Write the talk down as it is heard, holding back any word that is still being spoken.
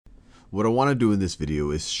What I want to do in this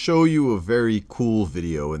video is show you a very cool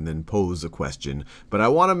video and then pose a question. But I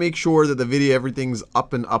want to make sure that the video, everything's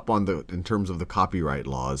up and up on in terms of the copyright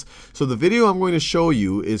laws. So the video I'm going to show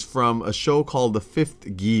you is from a show called The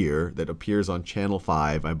Fifth Gear that appears on Channel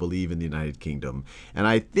 5, I believe, in the United Kingdom. And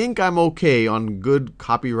I think I'm okay on good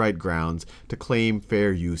copyright grounds to claim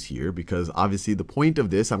fair use here, because obviously the point of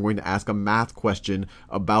this, I'm going to ask a math question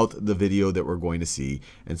about the video that we're going to see.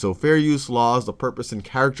 And so fair use laws, the purpose and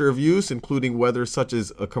character of use, including whether such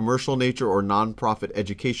as a commercial nature or nonprofit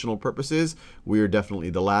educational purposes. We are definitely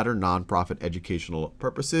the latter, nonprofit educational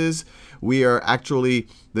purposes. We are actually,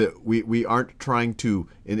 we aren't trying to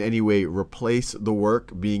in any way replace the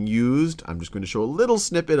work being used. I'm just going to show a little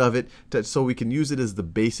snippet of it so we can use it as the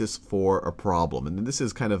basis for a problem. And then this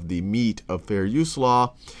is kind of the meat of fair use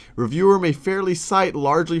law. Reviewer may fairly cite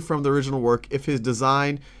largely from the original work if his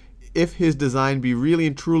design be really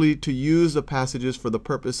and truly to use the passages for the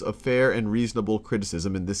purpose of fair and reasonable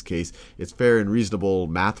criticism. In this case, it's fair and reasonable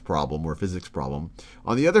math problem or physics problem.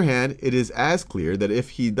 On the other hand, it is as clear that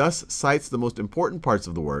if he thus cites the most important parts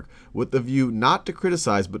of the work with the view not to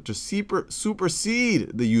criticize but to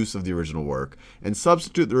supersede the use of the original work and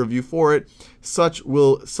substitute the review for it, such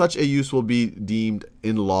a use will be deemed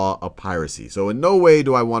in law a piracy. So in no way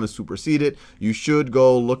do I want to supersede it. You should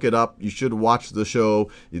go look it up. You should watch the show.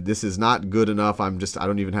 This is not good enough. I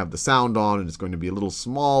don't even have the sound on, and it's going to be a little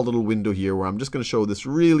small little window here where I'm just going to show this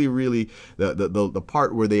really the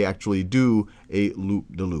part where they actually do a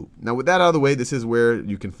loop-de-loop. Now with that out of the way, this is where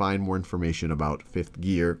you can find more information about Fifth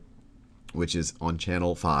Gear, which is on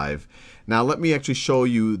Channel 5. Now let me actually show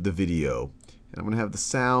you the video. And I'm going to have the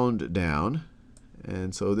sound down.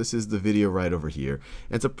 And so this is the video right over here.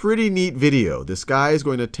 And it's a pretty neat video. This guy is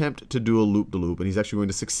going to attempt to do a loop-de-loop, and he's actually going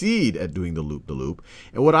to succeed at doing the loop-de-loop.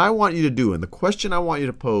 And what I want you to do, and the question I want you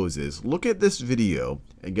to pose is, look at this video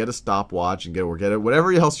and get a stopwatch and get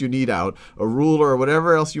whatever else you need out, a ruler or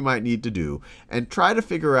whatever else you might need to do, and try to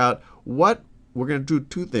figure out what we're going to do.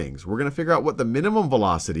 Two things. We're going to figure out what the minimum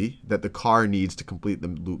velocity that the car needs to complete the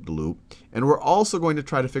loop-de-loop, and we're also going to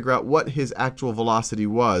try to figure out what his actual velocity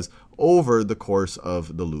was over the course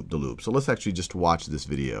of the loop-de-loop. So let's actually just watch this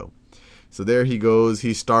video. So there he goes.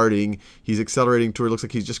 He's starting. He's accelerating to it. Looks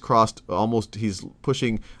like he's just crossed almost, he's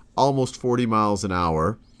pushing almost 40 miles an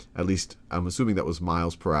hour. At least I'm assuming that was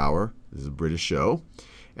miles per hour. This is a British show.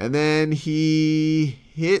 And then he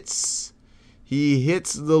hits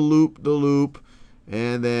the loop-de-loop,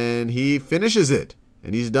 and then he finishes it,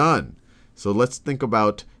 and he's done. So let's think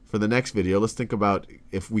about, for the next video, let's think about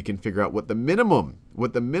if we can figure out what the minimum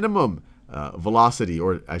velocity,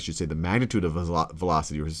 or I should say the magnitude of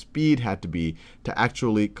velocity or speed had to be to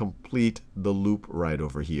actually complete the loop right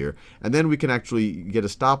over here. And then we can actually get a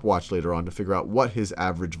stopwatch later on to figure out what his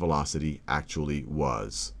average velocity actually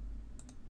was.